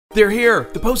They're here!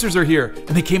 The posters are here! And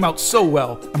they came out so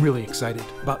well. I'm really excited.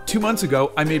 About 2 months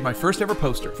ago, I made my first ever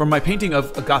poster from my painting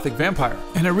of a gothic vampire.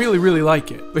 And I really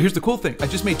like it. But here's the cool thing. I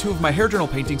just made 2 of my hair journal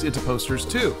paintings into posters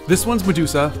too. This one's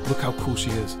Medusa. Look how cool she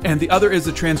is. And the other is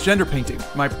a transgender painting,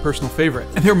 my personal favorite.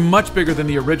 And they're much bigger than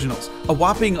the originals. A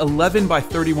whopping 11 by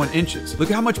 31 inches.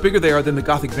 Look at how much bigger they are than the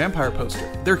gothic vampire poster.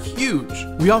 They're huge.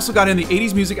 We also got in the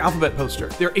 80s music alphabet poster.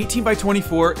 They're 18 by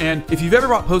 24, and if you've ever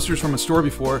bought posters from a store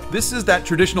before, this is that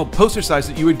traditional poster size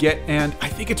that you would get, and I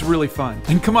think it's really fun.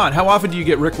 And come on, how often do you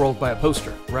get rickrolled by a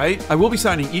poster, right? I will be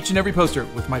signing each and every poster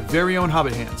with my very own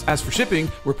Hobbit hands. As for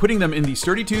shipping, we're putting them in these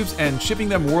sturdy tubes and shipping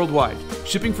them worldwide.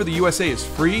 Shipping for the USA is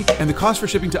free, and the cost for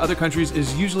shipping to other countries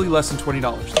is usually less than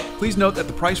 $20. Please note that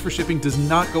the price for shipping does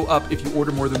not go up if you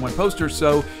order more than 1 poster,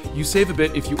 so you save a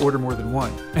bit if you order more than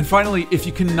 1. And finally, if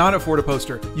you cannot afford a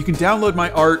poster, you can download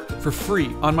my art for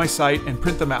free on my site and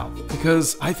print them out,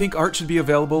 because I think art should be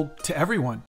available to everyone.